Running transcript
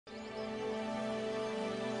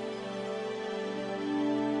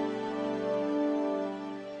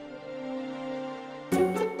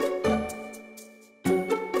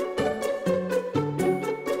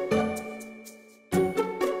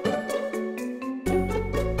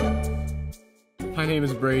My name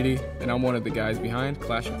is Brady, and I'm one of the guys behind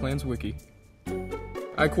Clash of Clans Wiki.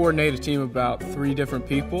 I coordinate a team of about 3 different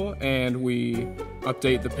people, and we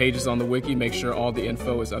update the pages on the wiki, make sure all the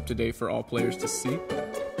info is up to date for all players to see.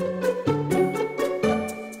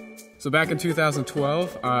 So back in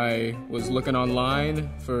 2012, I was looking online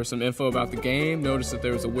for some info about the game, noticed that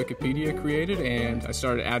there was a Wikipedia created, and I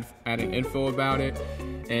started adding info about it.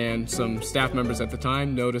 And some staff members at the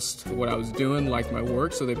time noticed what I was doing, liked my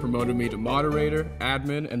work, so they promoted me to moderator,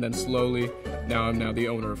 admin, and then slowly, I'm now the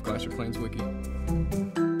owner of Clash of Clans Wiki.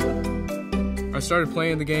 I started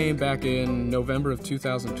playing the game back in November of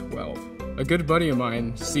 2012. A good buddy of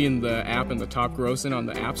mine seen the app in the top grossing on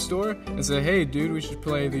the App Store and said, "Hey dude, we should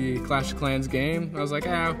play the Clash of Clans game." I was like,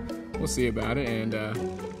 we'll see about it, and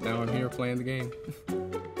now I'm here playing the game.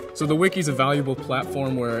 So the Wiki's a valuable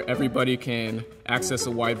platform where everybody can access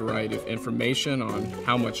a wide variety of information on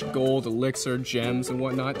how much gold, elixir, gems, and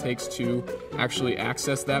whatnot takes to actually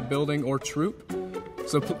access that building or troop.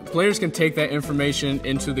 So players can take that information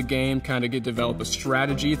into the game, develop a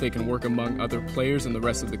strategy. They can work among other players and the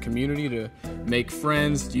rest of the community to make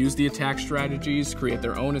friends, use the attack strategies, create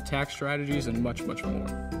their own attack strategies, and much, much more.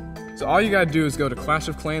 So all you gotta do is go to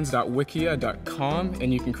clashofclans.wikia.com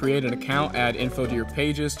and you can create an account, add info to your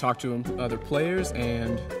pages, talk to other players,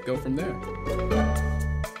 and go from there.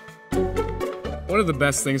 One of the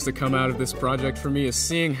best things to come out of this project for me is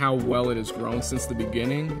seeing how well it has grown since the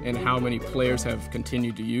beginning and how many players have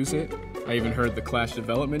continued to use it. I even heard the Clash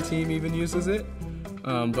development team even uses it.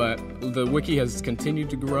 But the wiki has continued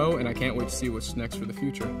to grow, and I can't wait to see what's next for the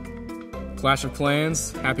future. Clash of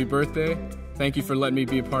Clans, happy birthday. Thank you for letting me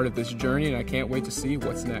be a part of this journey, and I can't wait to see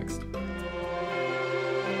what's next.